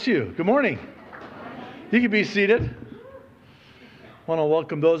You. Good morning. You can be seated. I want to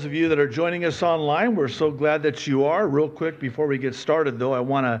welcome those of you that are joining us online. We're so glad that you are. Real quick, before we get started, though, I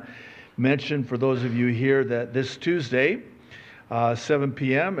want to mention for those of you here that this Tuesday, 7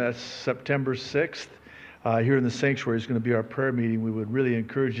 p.m., that's September 6th, here in the sanctuary is going to be our prayer meeting. We would really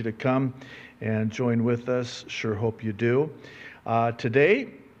encourage you to come and join with us. Sure hope you do. Today,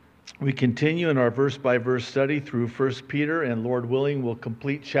 we continue in our verse-by-verse study through 1 Peter, and Lord willing, we'll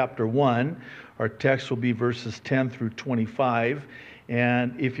complete chapter 1. Our text will be verses 10 through 25.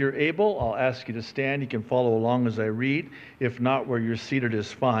 And if you're able, I'll ask you to stand. You can follow along as I read. If not, where you're seated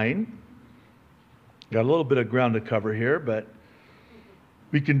is fine. Got a little bit of ground to cover here, but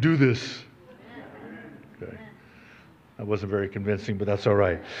we can do this. Okay. That wasn't very convincing, but that's all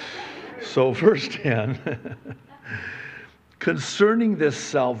right. So verse 10. Concerning this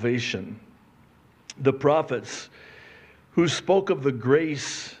salvation, the prophets who spoke of the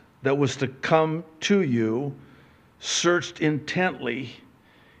grace that was to come to you searched intently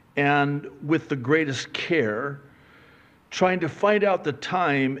and with the greatest care, trying to find out the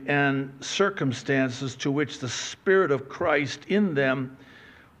time and circumstances to which the Spirit of Christ in them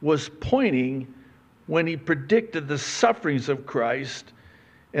was pointing when he predicted the sufferings of Christ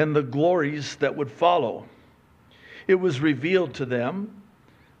and the glories that would follow. It was revealed to them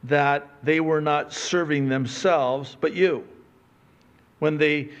that they were not serving themselves, but you, when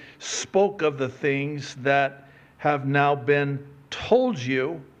they spoke of the things that have now been told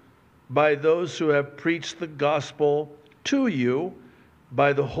you by those who have preached the gospel to you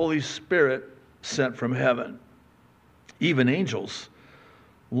by the Holy Spirit sent from heaven. Even angels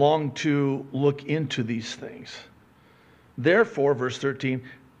long to look into these things. Therefore, verse 13,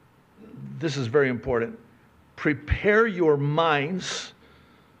 this is very important. Prepare your minds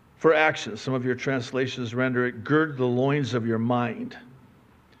for action. Some of your translations render it, gird the loins of your mind.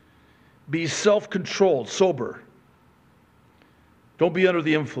 Be self-controlled, sober. Don't be under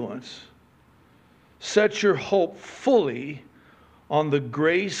the influence. Set your hope fully on the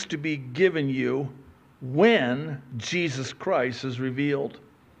grace to be given you when Jesus Christ is revealed.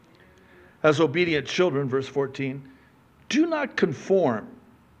 As obedient children, verse 14, do not conform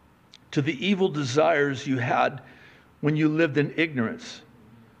to the evil desires you had when you lived in ignorance.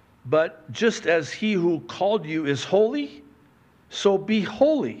 But just as he who called you is holy, so be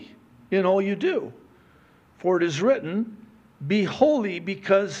holy in all you do. For it is written, be holy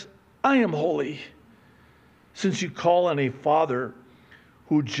because I am holy. Since you call on a Father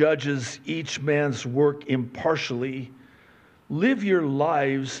who judges each man's work impartially, live your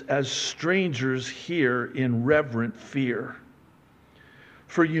lives as strangers here in reverent fear.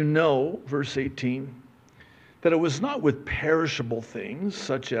 For you know, verse 18, that it was not with perishable things,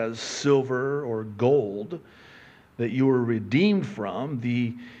 such as silver or gold, that you were redeemed from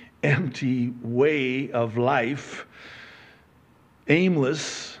the empty way of life,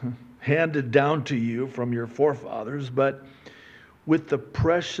 aimless, handed down to you from your forefathers, but with the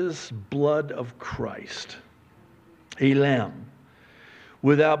precious blood of Christ, a lamb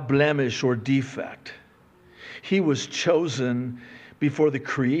without blemish or defect. He was chosen before the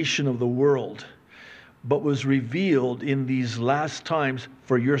creation of the world, but was revealed in these last times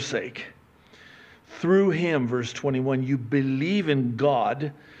for your sake. Through him, verse 21, you believe in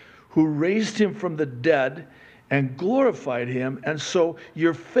God, who raised him from the dead and glorified him, and so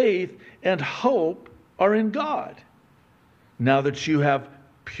your faith and hope are in God. Now that you have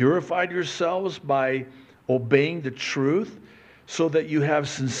purified yourselves by obeying the truth, so that you have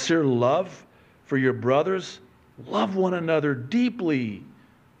sincere love for your brothers, love one another deeply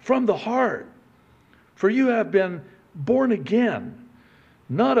from the heart. For you have been born again,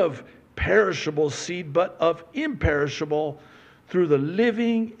 not of perishable seed, but of imperishable, through the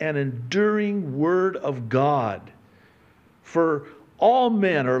living and enduring word of God. For all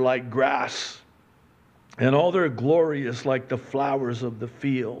men are like grass, and all their glory is like the flowers of the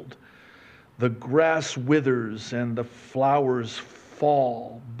field. The grass withers and the flowers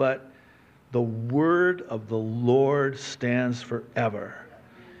fall, but the word of the Lord stands forever.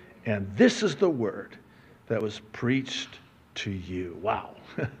 And this is the word that was preached to you. Wow.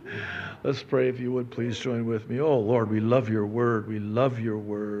 Let's pray, if you would please join with me. Oh, Lord, we love your word. We love your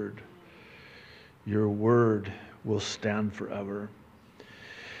word. Your word will stand forever.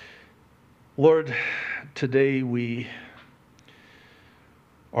 Lord, today we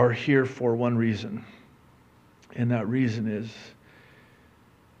are here for one reason. And that reason is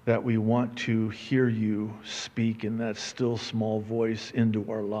that we want to hear you speak in that still small voice into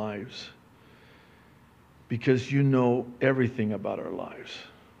our lives. Because you know everything about our lives.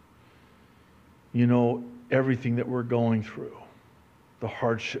 You know everything that we're going through. the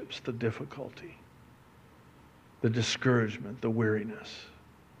hardships, the difficulty, the discouragement, the weariness.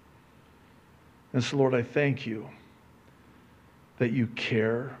 And so, Lord, I thank you that you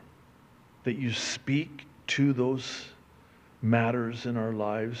care, that you speak to those matters in our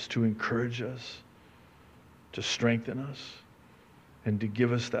lives to encourage us, to strengthen us, and to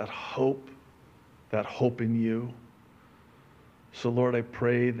give us that hope in you. So, Lord, I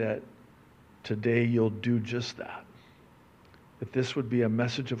pray that today you'll do just that this would be a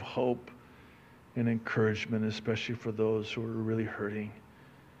message of hope and encouragement, especially for those who are really hurting.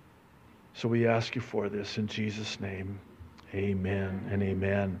 So we ask you for this in Jesus' name. Amen and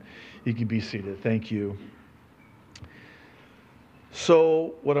amen. You can be seated. Thank you.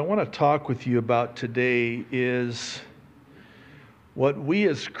 So what I want to talk with you about today is what we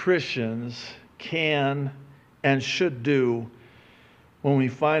as Christians can and should do when we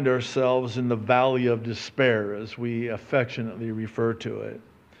find ourselves in the valley of despair, as we affectionately refer to it.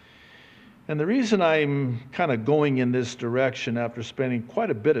 And the reason I'm kind of going in this direction after spending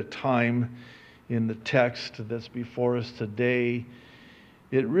quite a bit of time in the text that's before us today,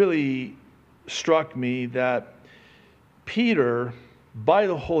 it really struck me that Peter, by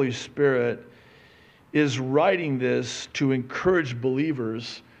the Holy Spirit, is writing this to encourage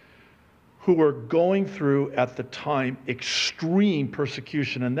believers who were going through, at the time, extreme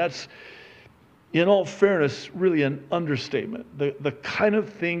persecution. And that's, in all fairness, really an understatement. The kind of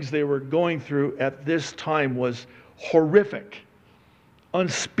things they were going through at this time was horrific,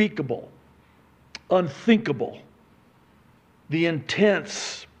 unspeakable, unthinkable. The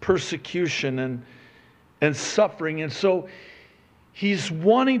intense persecution and suffering. And so he's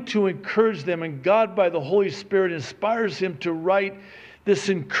wanting to encourage them, and God, by the Holy Spirit, inspires him to write this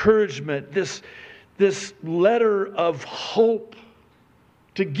encouragement, this letter of hope,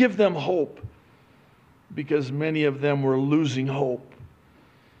 to give them hope, because many of them were losing hope,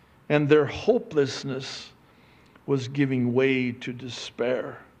 and their hopelessness was giving way to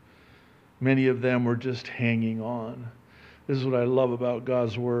despair. Many of them were just hanging on. This is what I love about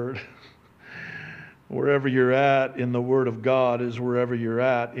God's Word. Wherever you're at in the Word of God is wherever you're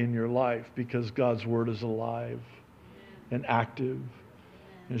at in your life, because God's Word is alive and active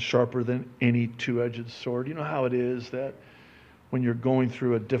and sharper than any two-edged sword. You know how it is that when you're going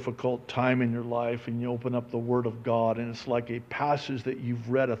through a difficult time in your life and you open up the Word of God, and it's like a passage that you've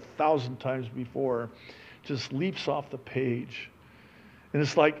read 1,000 times before just leaps off the page. And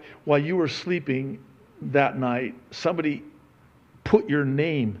it's like while you were sleeping that night, somebody put your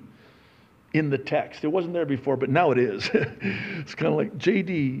name in the text. It wasn't there before, but now it is. It's kind of like,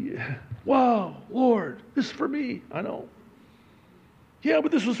 JD, wow, Lord, this is for me. I know. Yeah,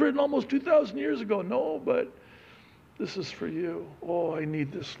 but this was written almost 2,000 years ago. No, but this is for you. Oh, I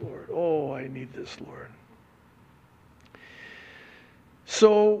need this, Lord. Oh, I need this, Lord.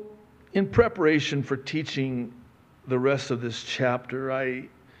 So, in preparation for teaching the rest of this chapter, I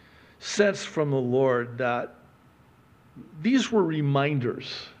sensed from the Lord that these were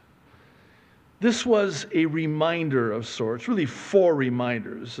reminders. This was a reminder of sorts, really 4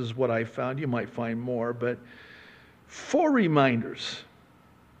 reminders is what I found. You might find more, but 4 reminders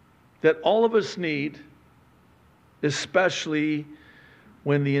that all of us need, especially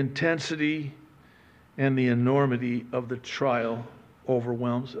when the intensity and the enormity of the trial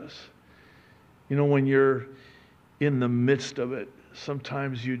overwhelms us. You know, when you're in the midst of it,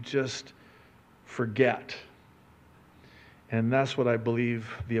 sometimes you just forget. And that's what I believe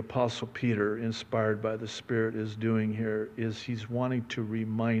the Apostle Peter, inspired by the Spirit, is doing here, is he's wanting to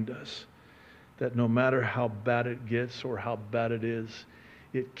remind us that no matter how bad it gets or how bad it is,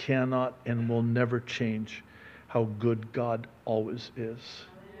 it cannot and will never change how good God always is.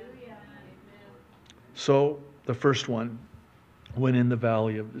 So, the first one, when in the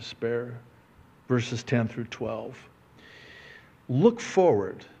valley of despair, verses 10 through 12. Look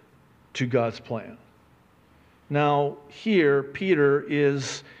forward to God's plan. Now, here, Peter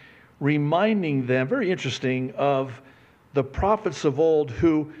is reminding them, very interesting, of the prophets of old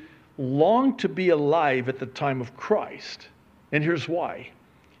who longed to be alive at the time of Christ. And here's why.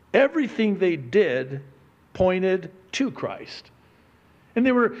 Everything they did pointed to Christ. And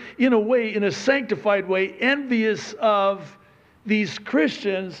they were, in a way, in a sanctified way, envious of these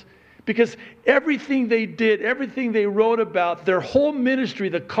Christians, because everything they did, everything they wrote about, their whole ministry,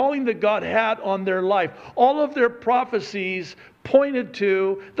 the calling that God had on their life, all of their prophecies pointed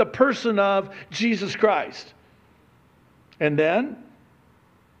to the person of Jesus Christ. And then,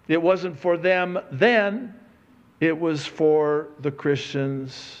 it wasn't for them then, it was for the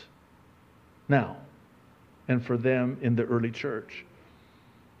Christians now, and for them in the early church.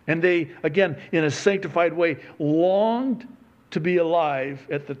 And they, again, in a sanctified way, longed to be alive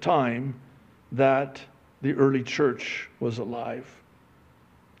at the time that the early church was alive.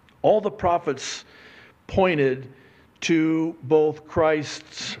 All the prophets pointed to both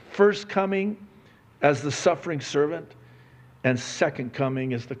Christ's first coming as the suffering servant and second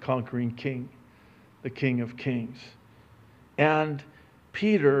coming as the conquering king, the King of Kings. And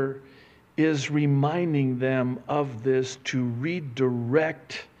Peter is reminding them of this to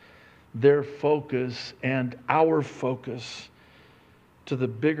redirect their focus and our focus to the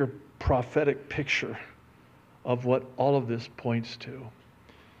bigger prophetic picture of what all of this points to.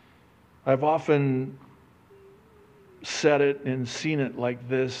 I've often said it and seen it like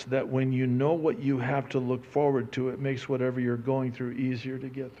this, that when you know what you have to look forward to, it makes whatever you're going through easier to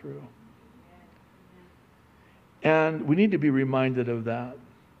get through. And we need to be reminded of that.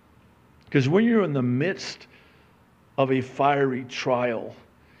 Because when you're in the midst of a fiery trial,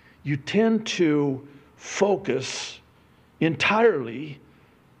 you tend to focus entirely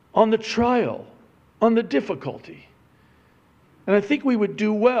on the trial, on the difficulty. And I think we would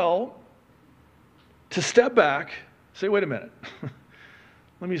do well to step back, say, wait a minute.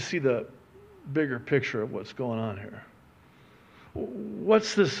 Let me see the bigger picture of what's going on here.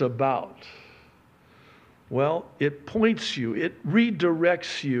 What's this about? Well, it points you, it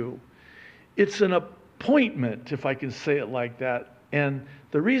redirects you. It's an appointment, if I can say it like that. And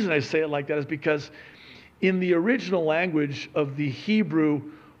the reason I say it like that is because in the original language of the Hebrew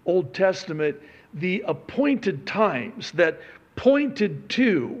Old Testament, the appointed times that pointed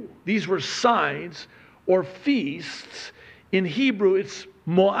to, these were signs or feasts. In Hebrew, it's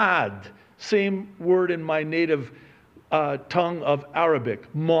mo'ad, same word in my native tongue of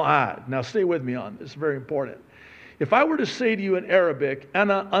Arabic, mo'ad. Now stay with me on this, very important. If I were to say to you in Arabic,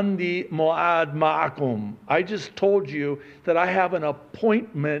 ana andi mo'ad ma'akum, I just told you that I have an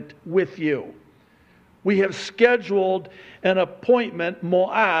appointment with you. We have scheduled an appointment,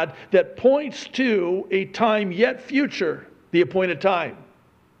 mo'ad, that points to a time yet future, the appointed time.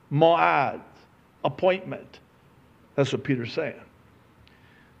 Mo'ad, appointment. That's what Peter's saying.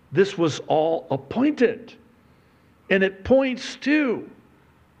 This was all appointed. And it points to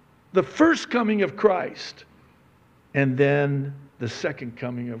the first coming of Christ and then the second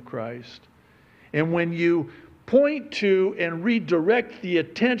coming of Christ. And when you point to and redirect the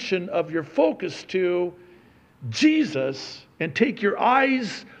attention of your focus to Jesus and take your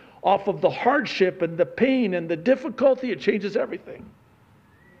eyes off of the hardship and the pain and the difficulty, it changes everything.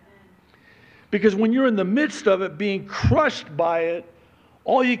 Because when you're in the midst of it, being crushed by it,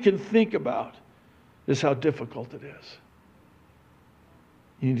 all you can think about is how difficult it is.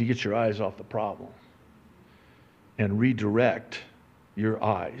 You need to get your eyes off the problem and redirect your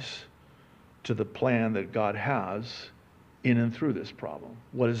eyes to the plan that God has in and through this problem.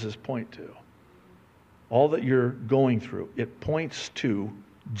 What does this point to? All that you're going through, it points to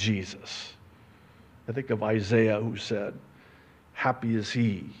Jesus. I think of Isaiah, who said, happy is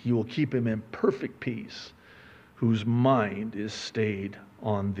he will keep him in perfect peace, whose mind is stayed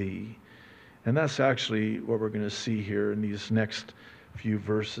on thee. And that's actually what we're going to see here in these next few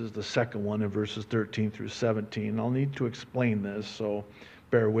verses, the second one in verses 13 through 17. I'll need to explain this, so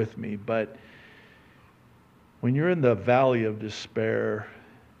bear with me. But when you're in the valley of despair,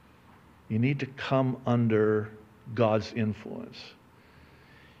 you need to come under God's influence.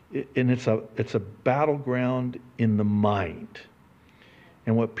 And it's a battleground in the mind.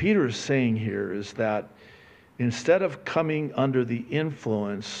 And what Peter is saying here is that instead of coming under the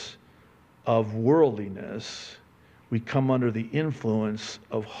influence of worldliness, we come under the influence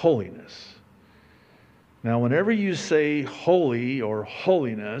of holiness. Now, whenever you say holy or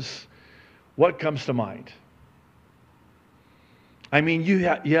holiness, what comes to mind? I mean, you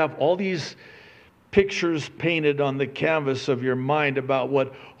have all these pictures painted on the canvas of your mind about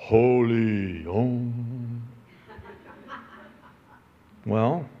what holy,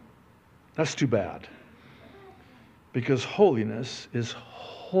 Well, that's too bad. Because holiness is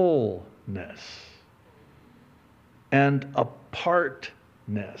wholeness and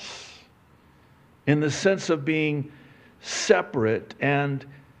apartness, in the sense of being separate and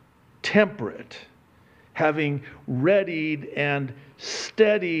temperate, having readied and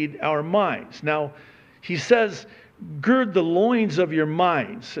steadied our minds. Now, he says, gird the loins of your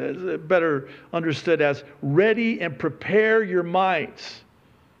minds, better understood as ready and prepare your minds.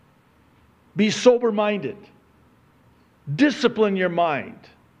 Be sober-minded. Discipline your mind.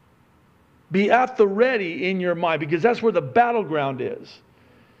 Be at the ready in your mind, because that's where the battleground is.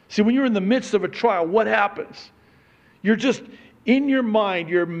 See, when you're in the midst of a trial, what happens? You're just, in your mind,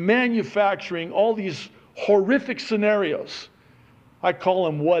 you're manufacturing all these horrific scenarios. I call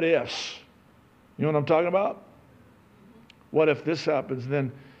them what ifs. You know what I'm talking about? What if this happens?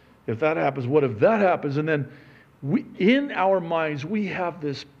 Then if that happens, what if that happens? And then in our minds, we have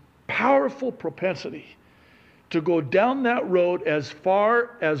this powerful propensity to go down that road as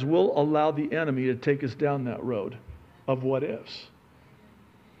far as we'll allow the enemy to take us down that road of what ifs.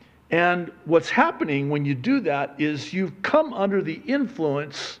 And what's happening when you do that is you've come under the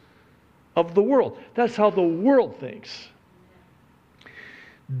influence of the world. That's how the world thinks.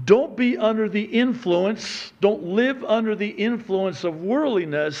 Don't be under the influence, don't live under the influence of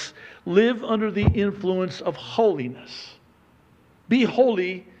worldliness, live under the influence of holiness. Be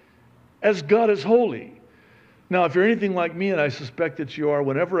holy as God is holy. Now, if you're anything like me, and I suspect that you are,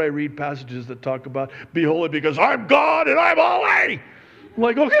 whenever I read passages that talk about be holy because I'm God and I'm holy, I'm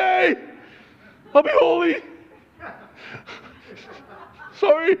like, okay, I'll be holy.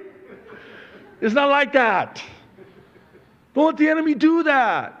 Sorry. It's not like that. Don't let the enemy do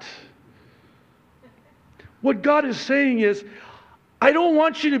that. What God is saying is, I don't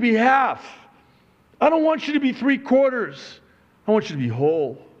want you to be half. I don't want you to be 3/4. I want you to be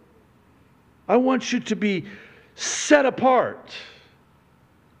whole. I want you to be set apart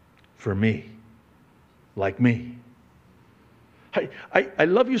for me, like me. I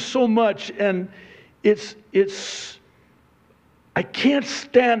love you so much, and I can't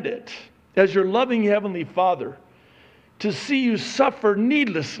stand it as your loving Heavenly Father to see you suffer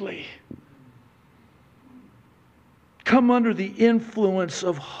needlessly. Come under the influence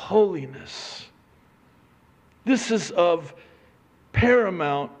of holiness. This is of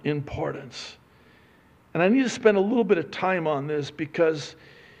paramount importance. And I need to spend a little bit of time on this because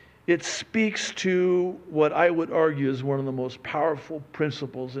it speaks to what I would argue is one of the most powerful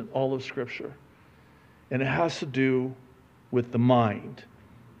principles in all of Scripture. And it has to do with the mind.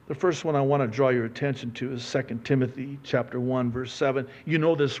 The first one I want to draw your attention to is 2 Timothy chapter 1, verse 7. You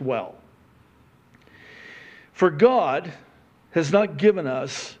know this well. For God has not given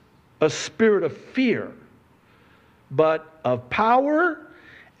us a spirit of fear, but of power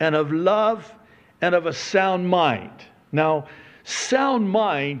and of love and of a sound mind. Now, sound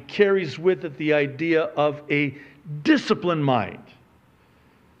mind carries with it the idea of a disciplined mind.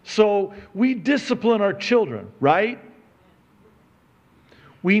 So we discipline our children, right?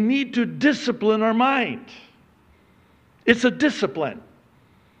 We need to discipline our mind. It's a discipline.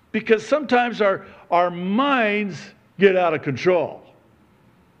 Because sometimes our minds get out of control.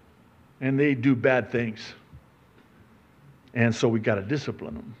 And they do bad things. And so we got to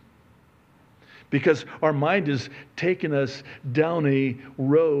discipline them. Because our mind is taking us down a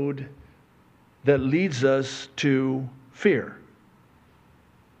road that leads us to fear.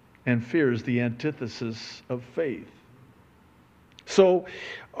 And fear is the antithesis of faith. So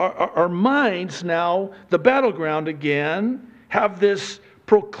our minds now, the battleground again, have this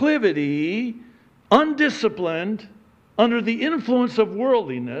proclivity, undisciplined, under the influence of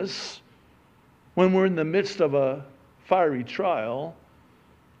worldliness, when we're in the midst of a fiery trial,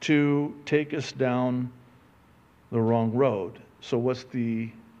 to take us down the wrong road. So what's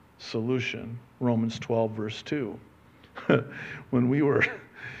the solution? Romans 12, verse 2. When we were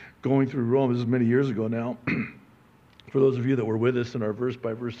going through Romans many years ago now, for those of you that were with us in our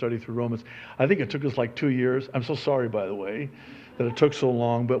verse-by-verse study through Romans, I think it took us like 2 years. I'm so sorry, by the way, that it took so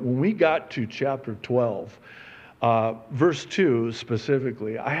long. But when we got to chapter 12, verse 2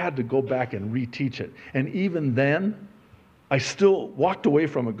 specifically, I had to go back and reteach it. And even then, I still walked away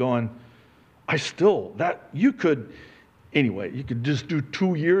from it going, you could just do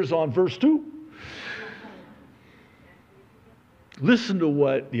 2 years on verse 2. Listen to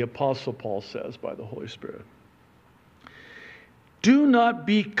what the Apostle Paul says by the Holy Spirit. Do not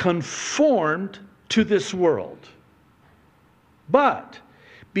be conformed to this world, but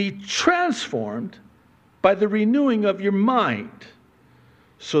be transformed by the renewing of your mind,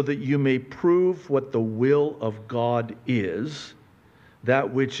 so that you may prove what the will of God is,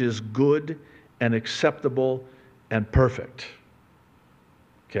 that which is good and acceptable and perfect.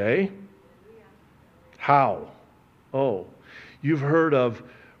 Okay? How? Oh, you've heard of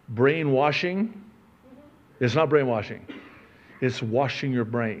brainwashing? It's not brainwashing. It's washing your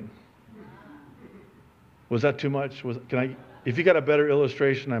brain. Was that too much? If you got a better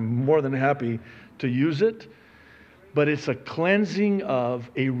illustration, I'm more than happy to use it. But it's a cleansing of,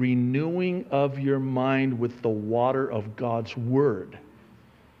 a renewing of your mind with the water of God's Word.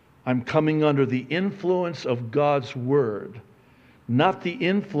 I'm coming under the influence of God's Word, not the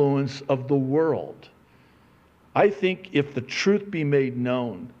influence of the world. I think if the truth be made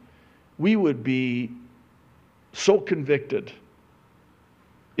known, we would be so convicted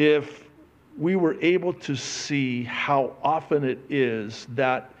if we were able to see how often it is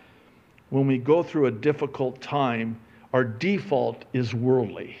that when we go through a difficult time, our default is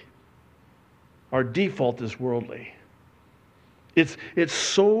worldly. Our default is worldly. It's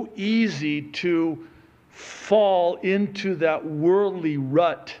so easy to fall into that worldly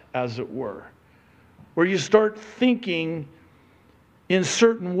rut, as it were, where you start thinking in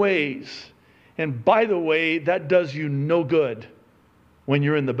certain ways. And by the way, that does you no good when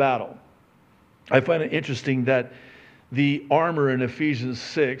you're in the battle. I find it interesting that the armor in Ephesians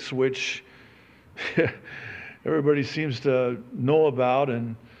 6, which everybody seems to know about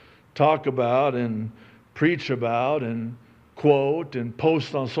and talk about and preach about and quote and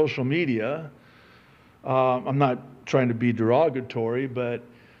post on social media. I'm not trying to be derogatory, but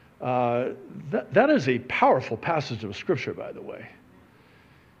that is a powerful passage of Scripture, by the way.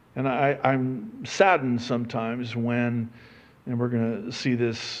 And I'm saddened sometimes when, and we're going to see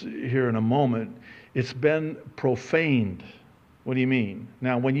this here in a moment, it's been profaned. What do you mean?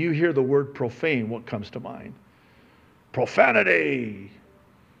 Now, when you hear the word profane, what comes to mind? Profanity.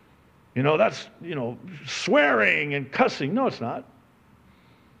 That's, swearing and cussing. No, it's not.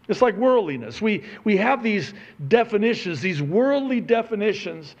 It's like worldliness. We have these definitions, these worldly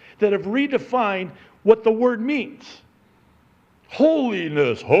definitions that have redefined what the word means.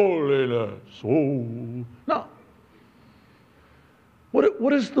 Holiness, holiness. Oh, no. What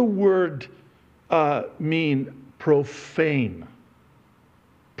does the word mean? Profane.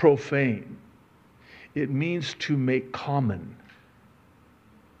 Profane. It means to make common.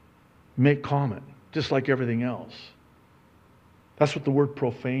 Make common, just like everything else. That's what the word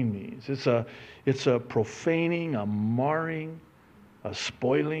profane means. It's a profaning, a marring, a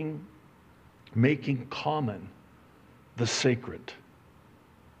spoiling, making common the sacred.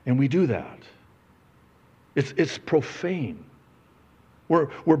 And we do that. It's profane.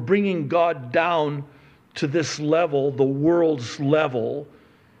 We're bringing God down to this level, the world's level,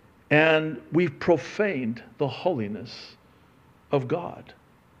 and we've profaned the holiness of God.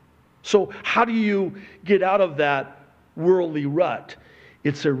 So how do you get out of that worldly rut?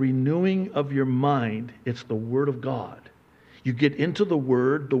 It's a renewing of your mind. It's the Word of God. You get into the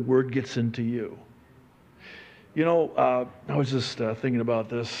Word gets into you. I was just thinking about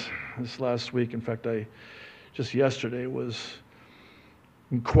this last week. In fact, I just yesterday was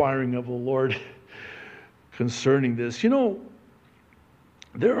inquiring of the Lord concerning this.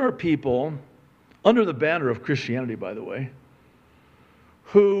 There are people, under the banner of Christianity, by the way,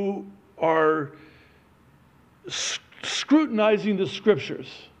 who are scrutinizing the Scriptures.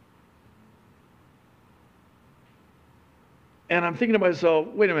 And I'm thinking to myself,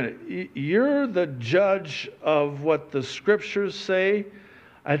 wait a minute, you're the judge of what the Scriptures say?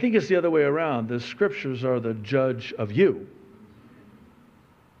 I think it's the other way around. The Scriptures are the judge of you.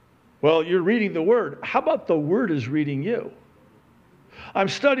 Well, you're reading the Word. How about the Word is reading you? I'm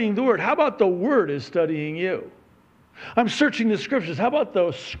studying the Word. How about the Word is studying you? I'm searching the Scriptures. How about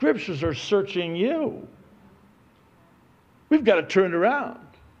the Scriptures are searching you? We've got it turned around.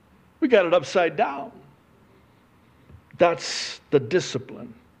 We got it upside down. That's the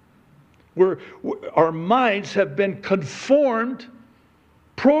discipline. Our minds have been conformed,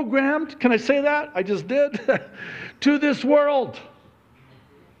 programmed, can I say that? I just did, to this world.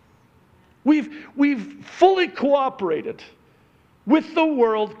 We've fully cooperated with the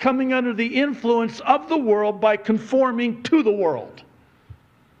world, coming under the influence of the world by conforming to the world.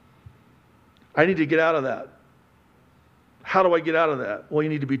 I need to get out of that. How do I get out of that? Well, you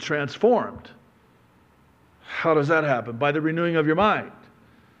need to be transformed. How does that happen? By the renewing of your mind.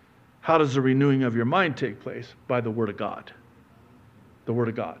 How does the renewing of your mind take place? By the Word of God. The Word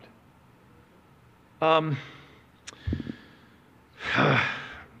of God.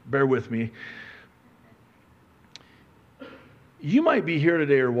 Bear with me. You might be here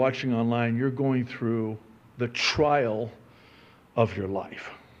today or watching online. You're going through the trial of your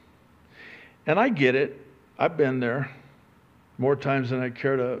life. And I get it. I've been there more times than I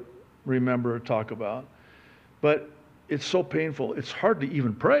care to remember or talk about. But it's so painful. It's hard to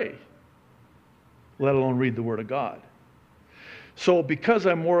even pray, let alone read the Word of God. So because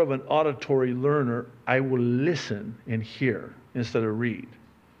I'm more of an auditory learner, I will listen and hear instead of read.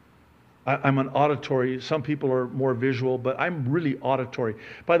 I'm an auditory. Some people are more visual, but I'm really auditory.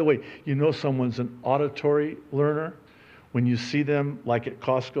 By the way, someone's an auditory learner when you see them, like at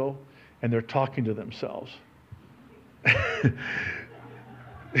Costco, and they're talking to themselves.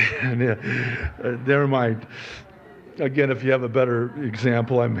 Never mind. Again, if you have a better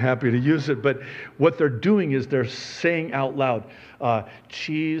example, I'm happy to use it. But what they're doing is they're saying out loud,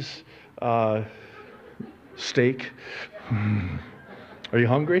 cheese, steak. Are you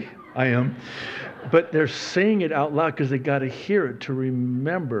hungry? I am. But they're saying it out loud because they got to hear it to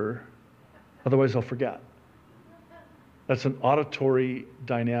remember. Otherwise, they'll forget. That's an auditory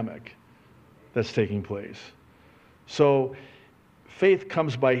dynamic that's taking place. So faith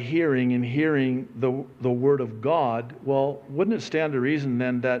comes by hearing, and hearing the Word of God. Well, wouldn't it stand to reason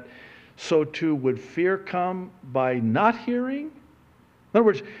then that so too would fear come by not hearing? In other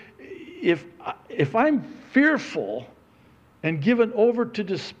words, if I'm fearful and given over to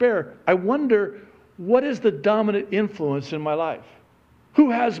despair, I wonder, what is the dominant influence in my life?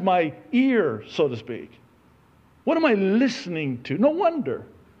 Who has my ear, so to speak? What am I listening to? No wonder.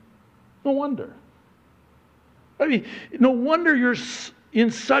 No wonder. I mean, no wonder you're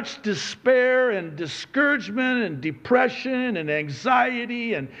in such despair and discouragement and depression and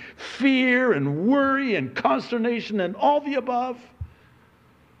anxiety and fear and worry and consternation and all the above.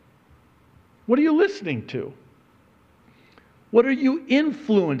 What are you listening to? What are you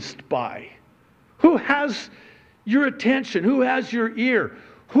influenced by? Who has your attention? Who has your ear?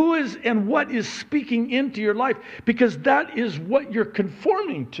 Who is and what is speaking into your life? Because that is what you're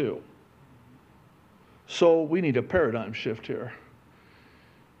conforming to. So we need a paradigm shift here.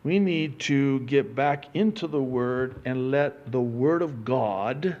 We need to get back into the Word and let the Word of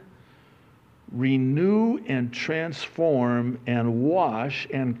God renew and transform and wash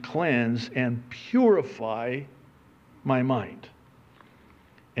and cleanse and purify my mind.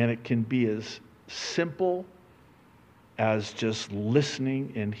 And it can be as simple as just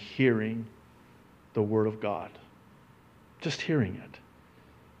listening and hearing the Word of God. Just hearing it.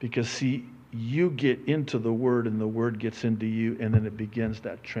 Because see, you get into the Word and the Word gets into you, and then it begins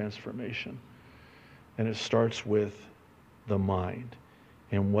that transformation. And it starts with the mind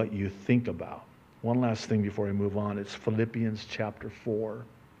and what you think about. One last thing before I move on. It's Philippians chapter 4.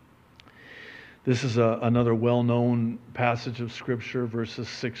 This is another well-known passage of Scripture, verses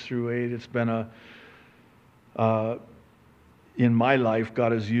 6 through 8. It's been in my life,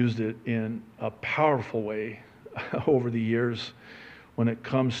 God has used it in a powerful way over the years when it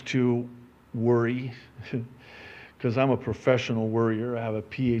comes to worry, because I'm a professional worrier. I have a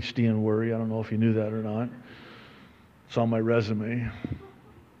PhD in worry. I don't know if you knew that or not. It's on my resume.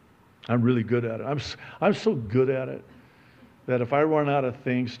 I'm really good at it. I'm so good at it that if I run out of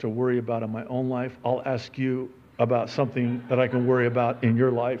things to worry about in my own life, I'll ask you about something that I can worry about in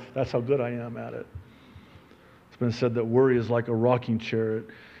your life. That's how good I am at it. It's been said that worry is like a rocking chair. It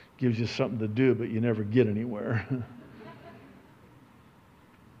gives you something to do, but you never get anywhere.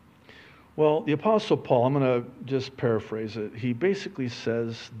 Well, the Apostle Paul, I'm going to just paraphrase it. He basically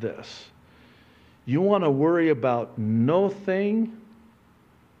says this: you want to worry about no thing?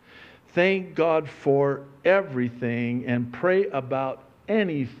 Thank God for everything and pray about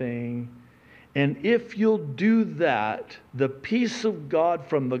anything. And if you'll do that, the peace of God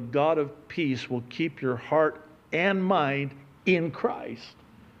from the God of peace will keep your heart and mind in Christ.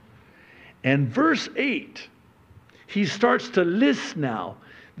 And verse 8, he starts to list now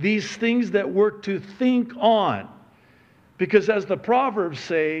these things that we're to think on. Because as the Proverbs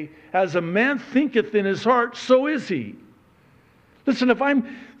say, as a man thinketh in his heart, so is he. Listen, if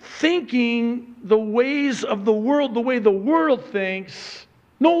I'm thinking the ways of the world, the way the world thinks,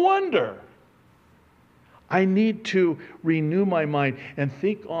 no wonder. I need to renew my mind and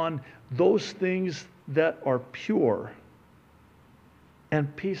think on those things that are pure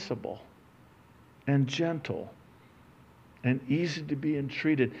and peaceable and gentle and easy to be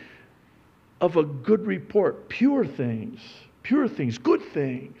entreated, of a good report, pure things, good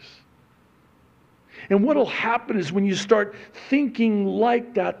things. And what will happen is when you start thinking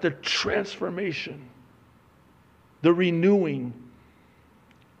like that, the transformation, the renewing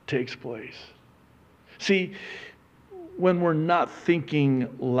takes place. See, when we're not thinking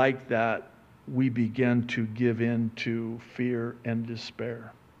like that, we begin to give in to fear and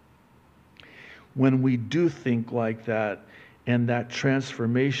despair. When we do think like that, and that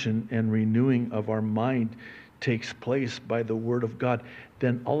transformation and renewing of our mind takes place by the Word of God,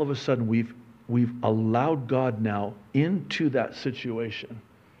 then all of a sudden we've allowed God now into that situation,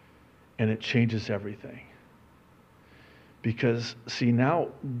 and it changes everything. Because, see, now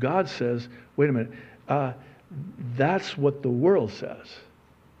God says, wait a minute, that's what the world says.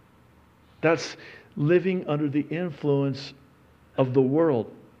 That's living under the influence of the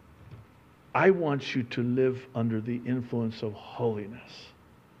world. I want you to live under the influence of holiness.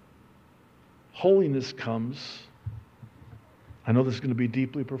 Holiness comes, I know this is going to be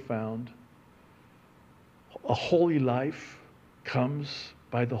deeply profound. A holy life comes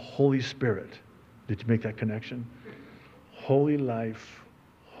by the Holy Spirit. Did you make that connection? Holy life,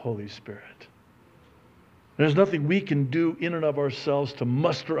 Holy Spirit. There's nothing we can do in and of ourselves to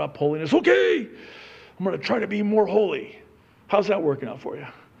muster up holiness. Okay, I'm going to try to be more holy. How's that working out for you?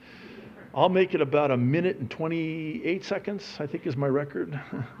 I'll make it about 1 minute and 28 seconds, I think is my record.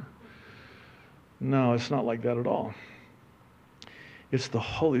 No, it's not like that at all. It's the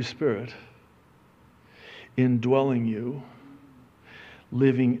Holy Spirit indwelling you,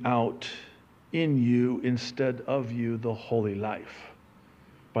 living out in you instead of you the holy life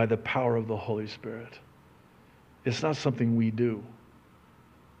by the power of the Holy Spirit. It's not something we do.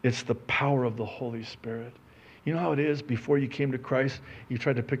 It's the power of the Holy Spirit. You know how it is before you came to Christ, you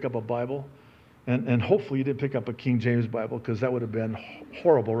tried to pick up a Bible, and hopefully you didn't pick up a King James Bible, because that would have been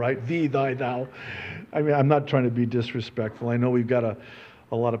horrible, right? Thee, thy, thou. I mean, I'm not trying to be disrespectful. I know we've got a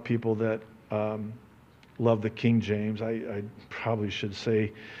lot of people that love the King James. I probably should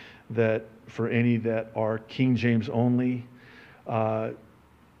say that for any that are King James only, never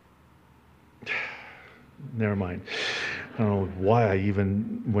mind. I don't know why I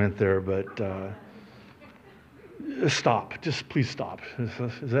even went there, but stop. Just please stop. Is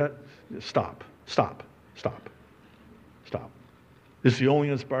that? Stop. Stop. Stop. Stop. This is the only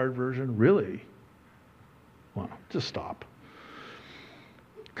inspired version? Really? Well, just stop.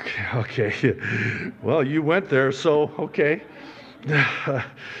 Okay. Well, you went there, so okay.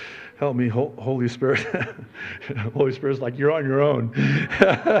 Help me, Holy Spirit. Holy Spirit's like, you're on your own.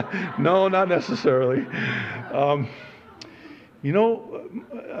 No, not necessarily.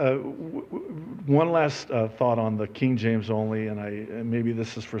 One last thought on the King James only, and maybe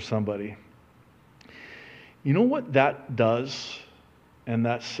this is for somebody. You know what that does and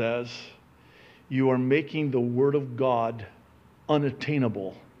that says? You are making the Word of God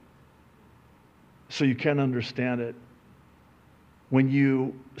unattainable, so you can't understand it. When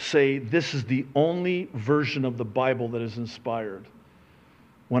you say, this is the only version of the Bible that is inspired.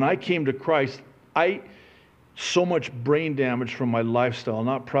 When I came to Christ, so much brain damage from my lifestyle. I'm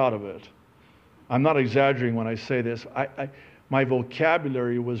not proud of it. I'm not exaggerating when I say this. My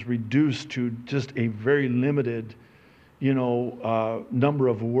vocabulary was reduced to just a very limited, number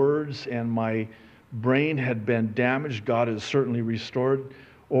of words, and my brain had been damaged. God has certainly restored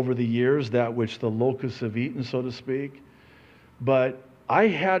over the years that which the locusts have eaten, so to speak. But I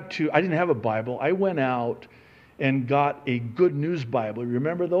didn't have a Bible. I went out and got a Good News Bible. You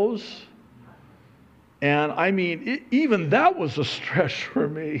remember those? And I mean, even that was a stretch for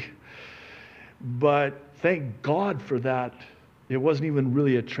me. But thank God for that. It wasn't even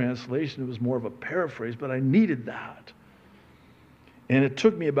really a translation. It was more of a paraphrase, but I needed that. And it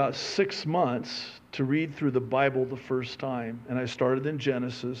took me about 6 months to read through the Bible the first time. And I started in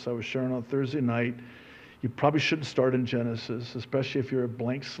Genesis. I was sharing on Thursday night. You probably shouldn't start in Genesis, especially if you're a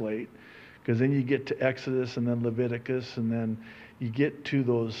blank slate, because then you get to Exodus and then Leviticus, and then you get to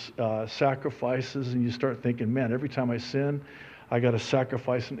those sacrifices, and you start thinking, man, every time I sin, I got to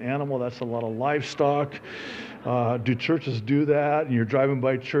sacrifice an animal. That's a lot of livestock. Do churches do that? And you're driving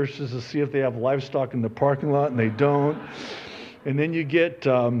by churches to see if they have livestock in the parking lot, and they don't. And then you get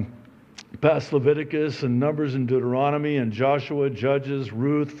past Leviticus and Numbers and Deuteronomy and Joshua, Judges,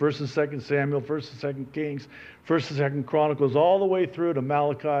 Ruth, 1st and 2nd Samuel, 1st and 2nd Kings, 1st and 2nd Chronicles, all the way through to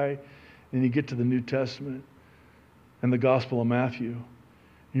Malachi. And you get to the New Testament and the Gospel of Matthew. And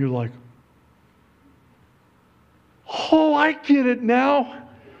you're like, oh, I get it now.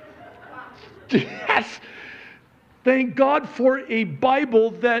 Yes. Thank God for a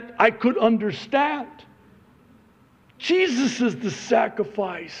Bible that I could understand. Jesus is the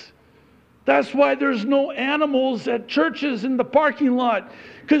sacrifice. That's why there's no animals at churches in the parking lot,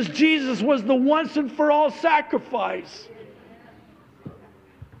 because Jesus was the once and for all sacrifice.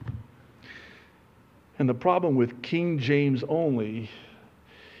 And the problem with King James only,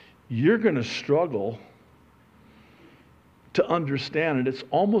 you're going to struggle to understand it. It's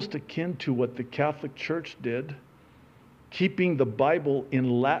almost akin to what the Catholic Church did, keeping the Bible in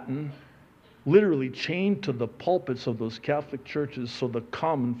Latin, literally chained to the pulpits of those Catholic churches so the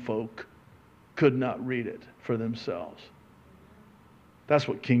common folk could not read it for themselves. That's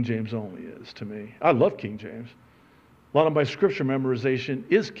what King James only is to me. I love King James. A lot of my scripture memorization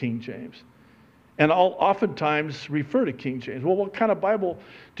is King James. And I'll oftentimes refer to King James. Well, what kind of Bible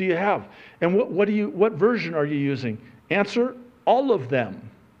do you have? And what version are you using? Answer, all of them.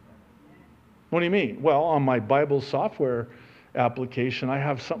 What do you mean? Well, on my Bible software application, I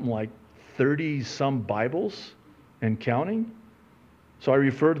have something like 30-some Bibles and counting. So I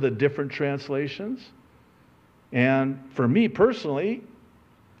refer to the different translations. And for me personally,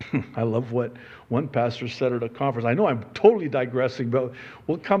 I love what one pastor said at a conference. I know I'm totally digressing, but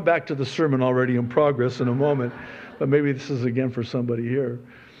we'll come back to the sermon already in progress in a moment. But maybe this is again for somebody here.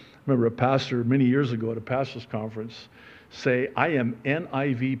 I remember a pastor many years ago at a pastor's conference say, I am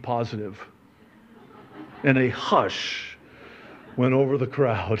NIV positive. And a hush Went over the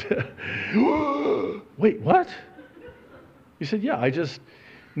crowd. Wait, what? He said, yeah,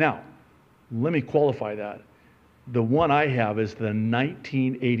 now, let me qualify that. The one I have is the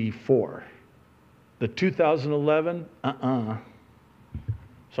 1984. The 2011,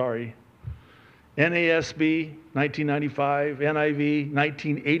 sorry. NASB, 1995, NIV,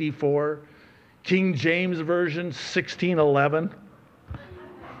 1984, King James Version, 1611.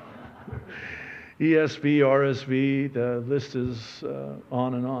 ESV, RSV, the list is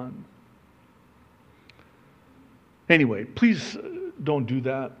on and on. Anyway, please don't do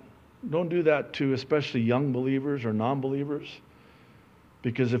that. Don't do that to especially young believers or non-believers.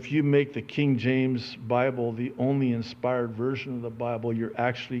 Because if you make the King James Bible the only inspired version of the Bible, you're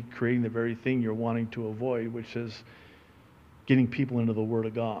actually creating the very thing you're wanting to avoid, which is getting people into the Word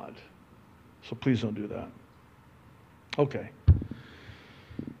of God. So please don't do that. Okay.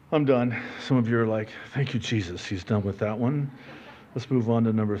 I'm done. Some of you are like, thank you, Jesus. He's done with that one. Let's move on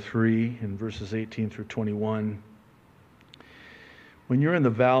to number 3 in verses 18 through 21. When you're in the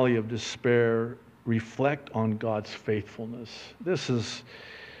valley of despair, reflect on God's faithfulness. This is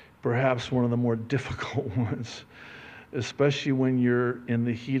perhaps one of the more difficult ones, especially when you're in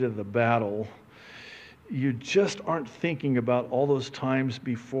the heat of the battle. You just aren't thinking about all those times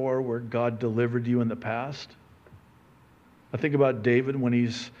before where God delivered you in the past. I think about David when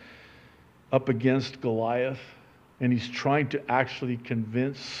he's up against Goliath and he's trying to actually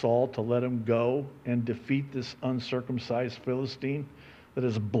convince Saul to let him go and defeat this uncircumcised Philistine that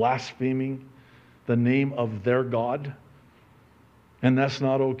is blaspheming the name of their God. And that's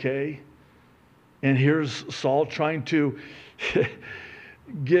not okay. And here's Saul trying to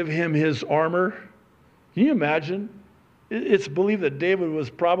give him his armor. Can you imagine? It's believed that David was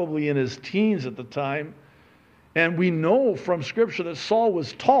probably in his teens at the time. And we know from Scripture that Saul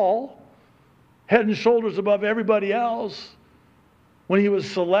was tall, head and shoulders above everybody else. When he was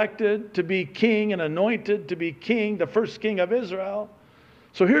selected to be king and anointed to be king, the first king of Israel.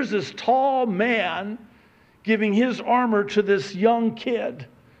 So here's this tall man giving his armor to this young kid.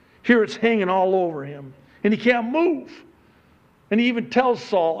 Here it's hanging all over him. And he can't move. And he even tells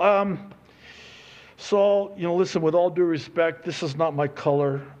Saul, Saul, listen, with all due respect, this is not my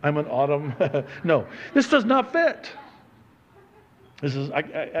color. I'm an autumn. No, this does not fit. This is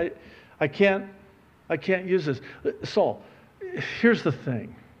I can't use this. Saul, here's the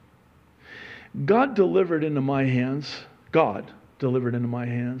thing. God delivered into my hands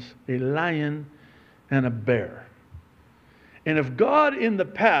a lion and a bear. And if God in the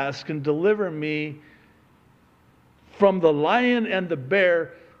past can deliver me from the lion and the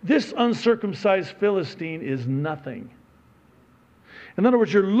bear, this uncircumcised Philistine is nothing. In other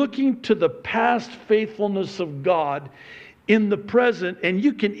words, you're looking to the past faithfulness of God in the present, and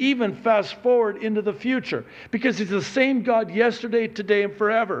you can even fast forward into the future because He's the same God yesterday, today, and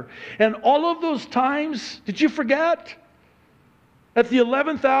forever. And all of those times, did you forget? At the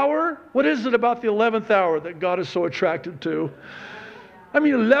 11th hour, what is it about the 11th hour that God is so attracted to? I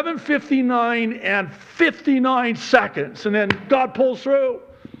mean, 11:59 and 59 seconds, and then God pulls through.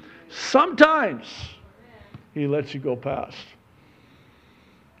 Sometimes He lets you go past.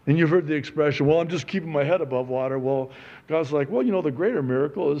 And you've heard the expression, well, I'm just keeping my head above water. Well, God's like, well, the greater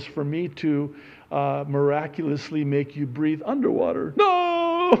miracle is for me to miraculously make you breathe underwater.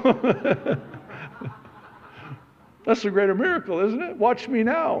 No! That's the greater miracle, isn't it? Watch me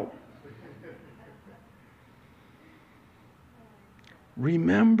now.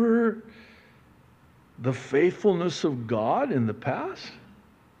 Remember the faithfulness of God in the past?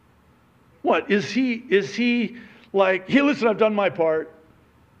 What? Is he like, hey, listen, I've done my part.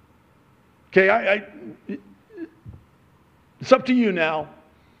 Okay, it's up to you now.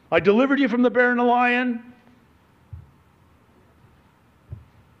 I delivered you from the bear and the lion.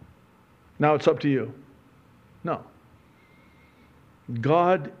 Now it's up to you. No.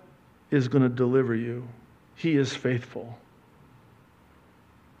 God is going to deliver you. He is faithful.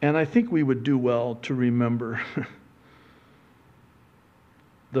 And I think we would do well to remember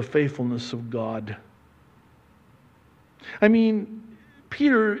the faithfulness of God. I mean,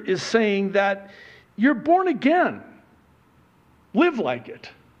 Peter is saying that you're born again. Live like it.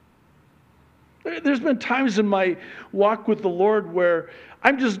 There's been times in my walk with the Lord where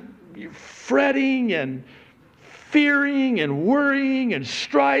I'm just fretting and fearing and worrying and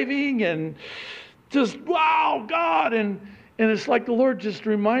striving and just, wow, God. And it's like the Lord just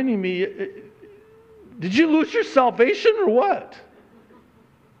reminding me, did you lose your salvation or what?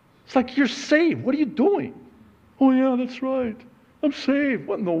 It's like, you're saved. What are you doing? Oh, yeah, that's right. I'm saved.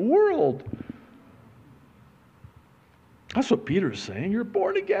 What in the world? That's what Peter's saying. You're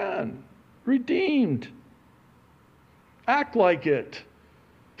born again, redeemed. Act like it.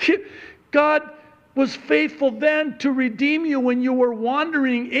 God was faithful then to redeem you when you were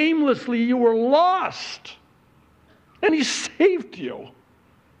wandering aimlessly. You were lost. And He saved you.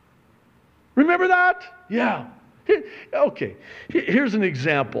 Remember that? Yeah. Okay. Here's an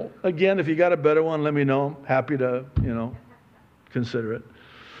example. Again, if you got a better one, let me know. I'm happy to, consider it.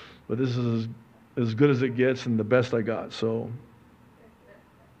 But this is as good as it gets and the best I got. So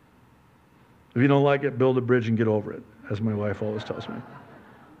if you don't like it, build a bridge and get over it, as my wife always tells me.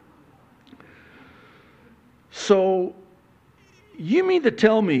 So you mean to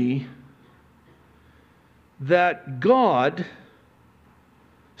tell me that God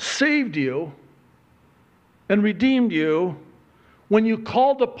saved you and redeemed you when you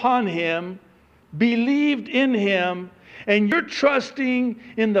called upon Him, believed in Him, and you're trusting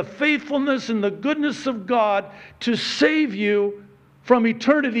in the faithfulness and the goodness of God to save you from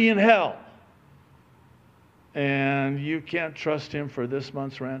eternity in hell? And you can't trust Him for this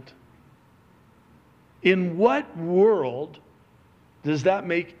month's rent? In what world does that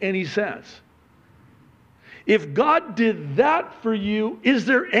make any sense? If God did that for you, is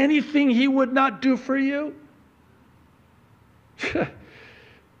there anything He would not do for you?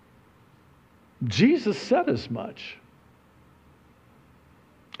 Jesus said as much.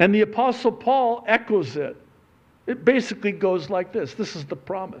 And the Apostle Paul echoes it. It basically goes like this. This is the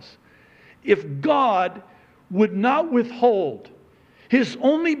promise. If God would not withhold His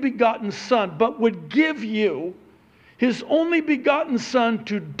only begotten Son, but would give you His only begotten Son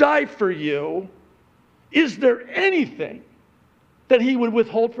to die for you, is there anything that He would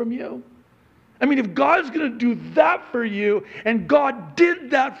withhold from you? I mean, if God's going to do that for you, and God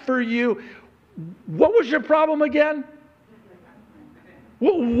did that for you, what was your problem again?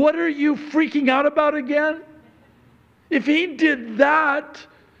 What are you freaking out about again? If He did that,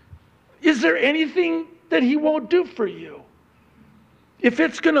 is there anything that He won't do for you? If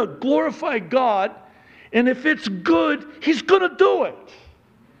it's going to glorify God, and if it's good, He's going to do it.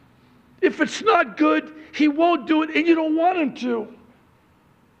 If it's not good, He won't do it, and you don't want Him to.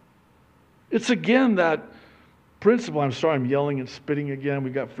 It's again that principle. I'm sorry, I'm yelling and spitting again.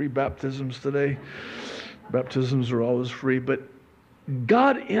 We got free baptisms today. Baptisms are always free, but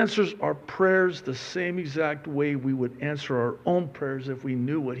God answers our prayers the same exact way we would answer our own prayers if we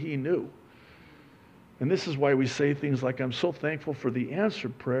knew what He knew. And this is why we say things like, I'm so thankful for the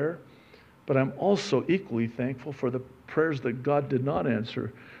answered prayer, but I'm also equally thankful for the prayers that God did not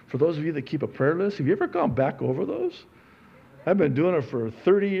answer. For those of you that keep a prayer list, have you ever gone back over those? I've been doing it for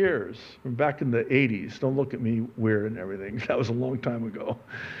 30 years, from back in the 80s. Don't look at me weird and everything. That was a long time ago.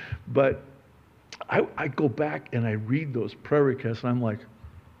 But I go back and I read those prayer requests and I'm like,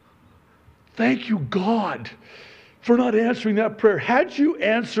 thank you, God, for not answering that prayer. Had you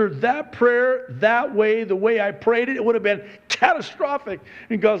answered that prayer that way, the way I prayed it, it would have been catastrophic.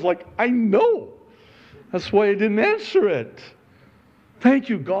 And God's like, I know. That's why I didn't answer it. Thank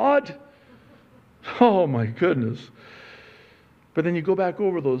you, God. Oh, my goodness. But then you go back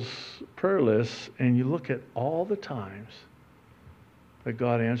over those prayer lists and you look at all the times that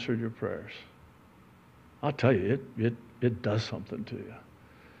God answered your prayers. I'll tell you, it does something to you.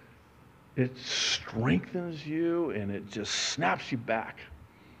 It strengthens you and it just snaps you back.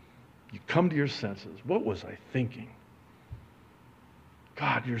 You come to your senses. What was I thinking?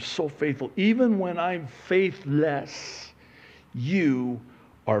 God, you're so faithful. Even when I'm faithless, you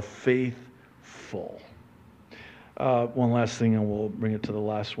are faithful. One last thing, and we'll bring it to the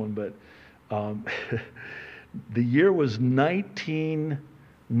last one, but the year was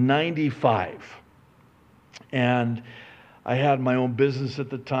 1995. And I had my own business at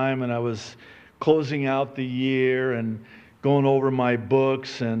the time, and I was closing out the year and going over my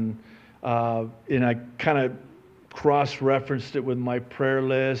books, and I kind of cross-referenced it with my prayer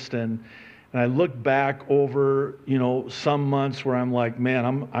list, and I looked back over, some months where I'm like,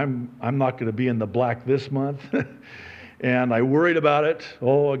 man, I'm not going to be in the black this month, and I worried about it.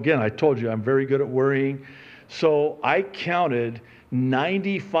 Oh, again, I told you I'm very good at worrying, so I counted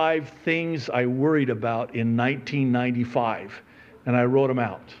 95 things I worried about in 1995, and I wrote them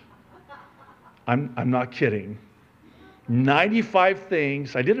out. I'm not kidding. 95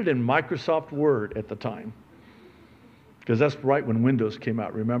 things. I did it in Microsoft Word at the time, because that's right when Windows came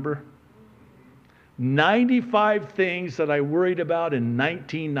out, remember? 95 things that I worried about in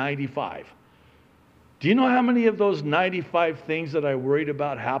 1995. Do you know how many of those 95 things that I worried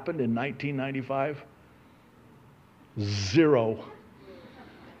about happened in 1995? 0.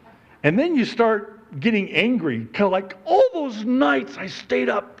 And then you start getting angry, kind of like, all those nights I stayed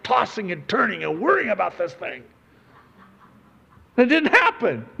up tossing and turning and worrying about this thing. It didn't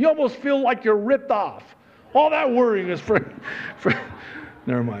happen. You almost feel like you're ripped off. All that worrying is for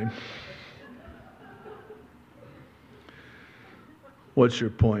never mind. What's your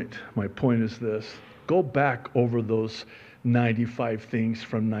point? My point is this. Go back over those 95 things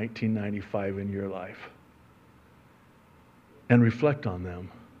from 1995 in your life and reflect on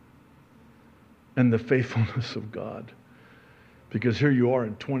them and the faithfulness of God. Because here you are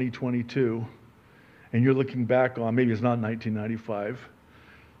in 2022 and you're looking back on, maybe it's not 1995.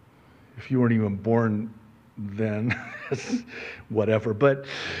 If you weren't even born then, whatever, but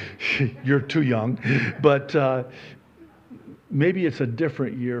you're too young. But maybe it's a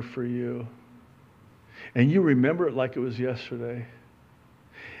different year for you. And you remember it like it was yesterday.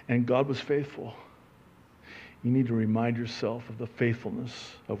 And God was faithful. You need to remind yourself of the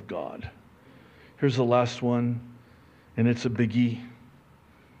faithfulness of God. Here's the last one, and it's a biggie.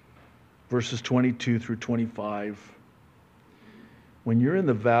 Verses 22 through 25. When you're in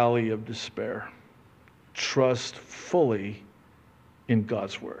the valley of despair, trust fully in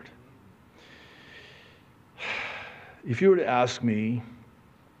God's word. If you were to ask me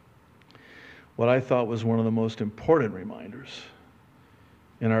what I thought was one of the most important reminders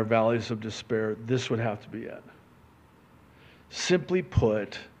in our valleys of despair, this would have to be it. Simply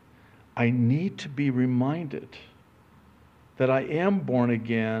put, I need to be reminded that I am born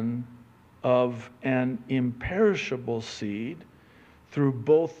again of an imperishable seed through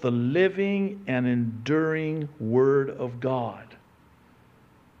both the living and enduring Word of God.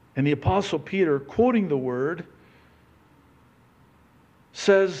 And the Apostle Peter, quoting the Word,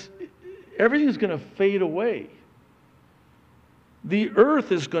 says everything's going to fade away. The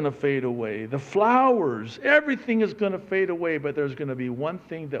earth is going to fade away. The flowers, everything is going to fade away. But there's going to be one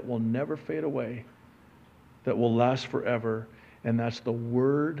thing that will never fade away, that will last forever, and that's the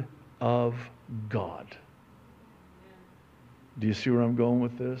Word of God. Do you see where I'm going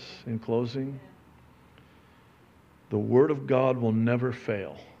with this in closing? The Word of God will never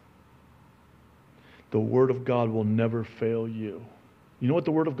fail. The Word of God will never fail you. You know what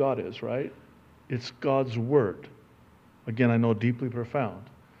the Word of God is, right? It's God's Word. Again, I know deeply profound.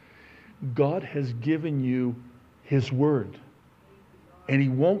 God has given you His Word. And He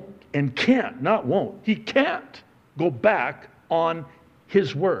won't, and can't, not won't, He can't go back on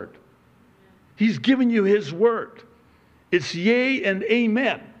His Word. He's given you His Word. It's yea and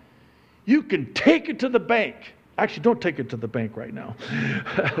amen. You can take it to the bank. Actually, don't take it to the bank right now.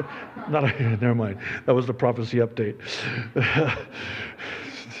 Never mind. That was the prophecy update.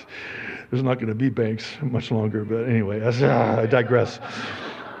 There's not going to be banks much longer, but anyway, I digress.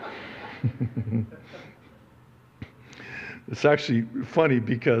 It's actually funny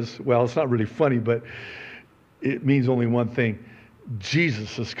because, well, it's not really funny, but it means only one thing.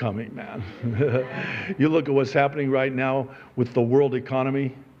 Jesus is coming, man. You look at what's happening right now with the world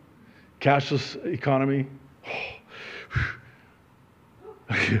economy, cashless economy.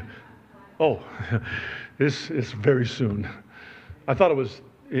 Oh, it's very soon. I thought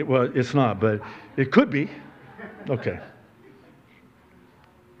it's not, but it could be. Okay.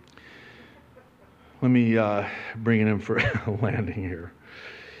 Let me bring it in for a landing here.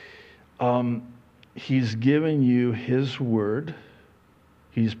 He's given you His Word.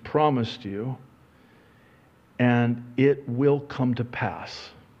 He's promised you, and it will come to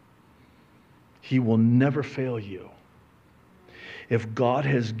pass. He will never fail you. If God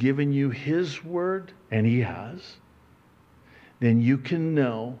has given you His Word, and He has, then you can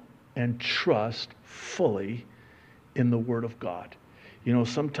know and trust fully in the Word of God. You know,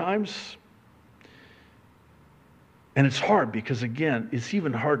 sometimes, and it's hard because, again, it's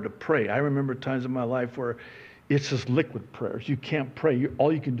even hard to pray. I remember times in my life where it's just liquid prayers. You can't pray.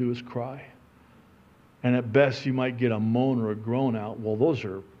 All you can do is cry. And at best, you might get a moan or a groan out. Well, those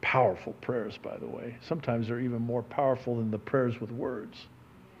are powerful prayers, by the way. Sometimes they're even more powerful than the prayers with words.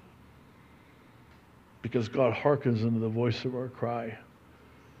 Because God hearkens into the voice of our cry.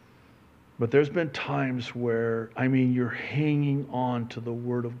 But there's been times where, you're hanging on to the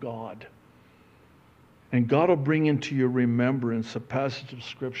Word of God. And God will bring into your remembrance a passage of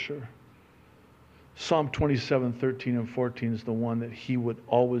Scripture. Psalm 27, 13 and 14 is the one that He would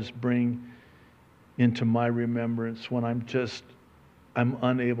always bring into my remembrance when I'm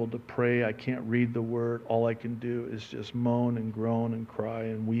unable to pray. I can't read the Word. All I can do is just moan and groan and cry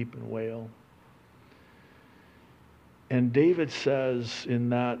and weep and wail. And David says in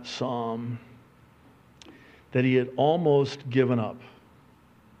that psalm that he had almost given up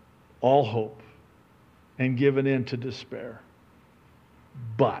all hope and given in to despair.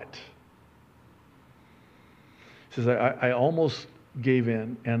 But, he says, I almost gave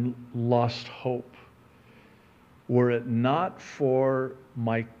in and lost hope were it not for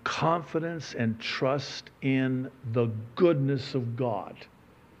my confidence and trust in the goodness of God,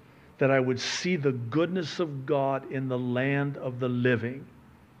 that I would see the goodness of God in the land of the living.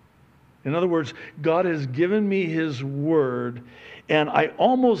 In other words, God has given me His word, and I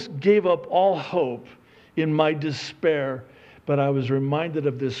almost gave up all hope in my despair, but I was reminded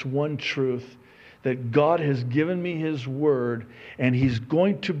of this one truth, that God has given me His word, and He's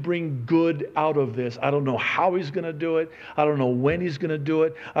going to bring good out of this. I don't know how He's going to do it. I don't know when He's going to do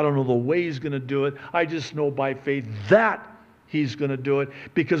it. I don't know the way He's going to do it. I just know by faith that He's going to do it,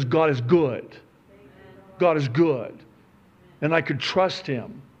 because God is good. God is good. And I could trust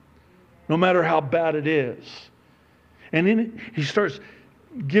Him no matter how bad it is. And then he starts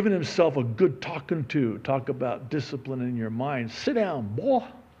giving himself a good talking to. Talk about discipline in your mind. Sit down, boy.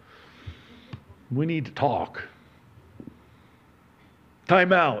 We need to talk.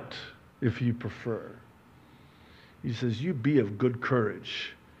 Time out, if you prefer. He says, you be of good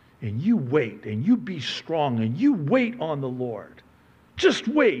courage, and you wait, and you be strong, and you wait on the Lord. Just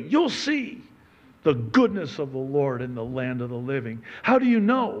wait. You'll see the goodness of the Lord in the land of the living. How do you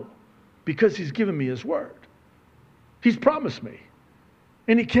know? Because He's given me His word. He's promised me.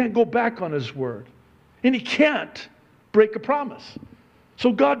 And He can't go back on His word. And He can't break a promise.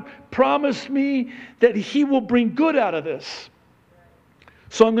 So God promised me that He will bring good out of this.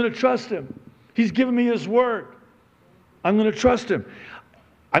 So I'm going to trust Him. He's given me His word. I'm going to trust Him.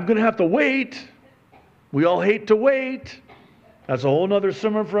 I'm going to have to wait. We all hate to wait. That's a whole other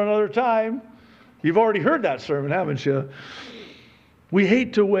sermon for another time. You've already heard that sermon, haven't you? We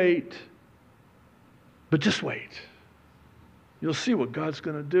hate to wait. But just wait. You'll see what God's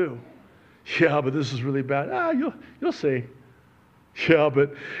going to do. Yeah, but this is really bad. You'll see. Yeah,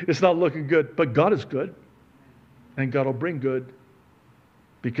 but it's not looking good. But God is good. And God will bring good,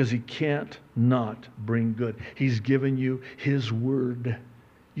 because He can't not bring good. He's given you His word.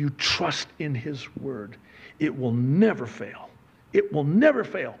 You trust in His word. It will never fail. It will never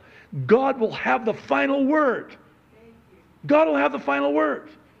fail. God will have the final word. God will have the final word.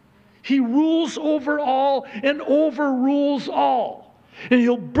 He rules over all and overrules all. And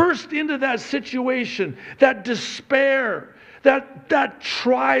He'll burst into that situation, that despair, that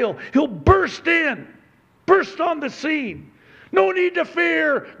trial. He'll burst on the scene. No need to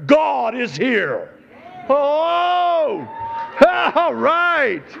fear. God is here. Oh, all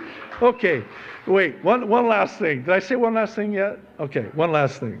right. Okay, wait, one last thing. Did I say one last thing yet? Okay, one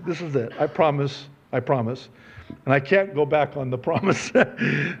last thing. This is it. I promise. And I can't go back on the promise that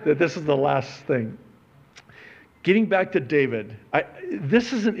this is the last thing. Getting back to David,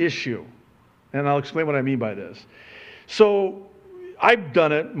 this is an issue, and I'll explain what I mean by this. So I've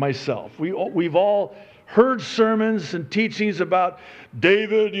done it myself. We've all heard sermons and teachings about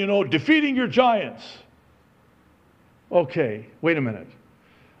David, defeating your giants. Okay, wait a minute.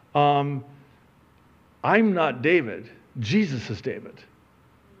 I'm not David. Jesus is David.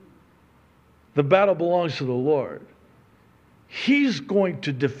 The battle belongs to the Lord. He's going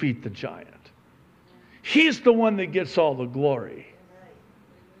to defeat the giant. He's the one that gets all the glory.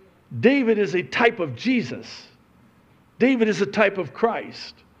 David is a type of Jesus. David is a type of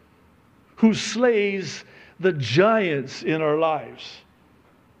Christ who slays the giants in our lives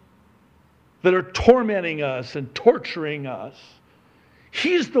that are tormenting us and torturing us.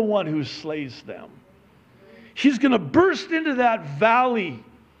 He's the one who slays them. He's going to burst into that valley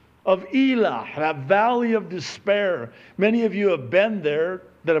of Elah, that valley of despair. Many of you have been there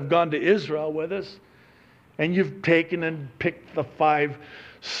that have gone to Israel with us, and you've taken and picked the 5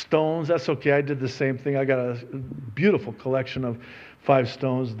 stones. That's okay. I did the same thing. I got a beautiful collection of 5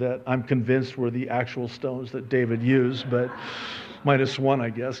 stones that I'm convinced were the actual stones that David used, but -1,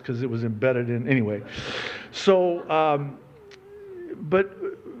 I guess, because it was embedded in. Anyway, so, but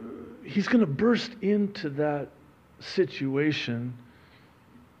he's going to burst into that situation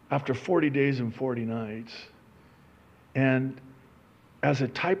after 40 days and 40 nights. And as a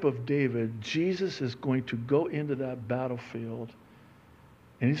type of David, Jesus is going to go into that battlefield,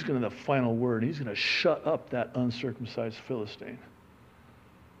 and He's going to have the final word. He's going to shut up that uncircumcised Philistine.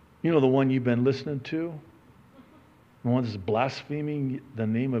 You know, the one you've been listening to? The one that's blaspheming the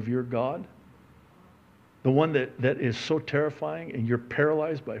name of your God? The one that is so terrifying and you're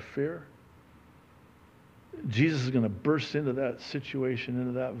paralyzed by fear? Jesus is going to burst into that situation,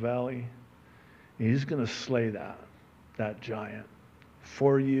 into that valley, and He's going to slay that giant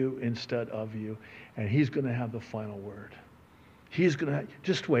for you instead of you, and He's going to have the final word. He's going to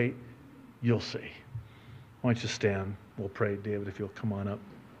just wait, you'll see. Why don't you stand? We'll pray. David, if you'll come on up.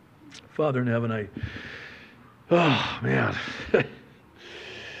 Father in heaven, oh man, it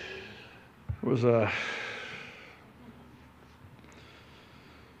was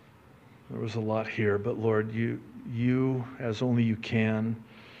There was a lot here, but Lord, you, as only you can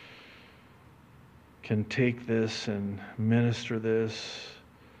take this and minister this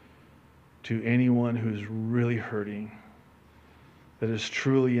to anyone who's really hurting, that is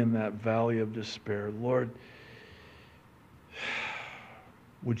truly in that valley of despair. Lord,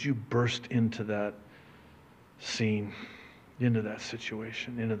 would you burst into that scene, into that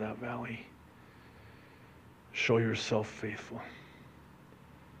situation, into that valley? Show yourself faithful.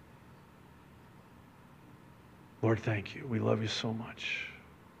 Lord, thank you. We love you so much.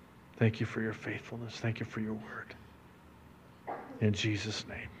 Thank you for your faithfulness. Thank you for your word. In Jesus'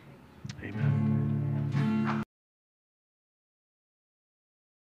 name, amen.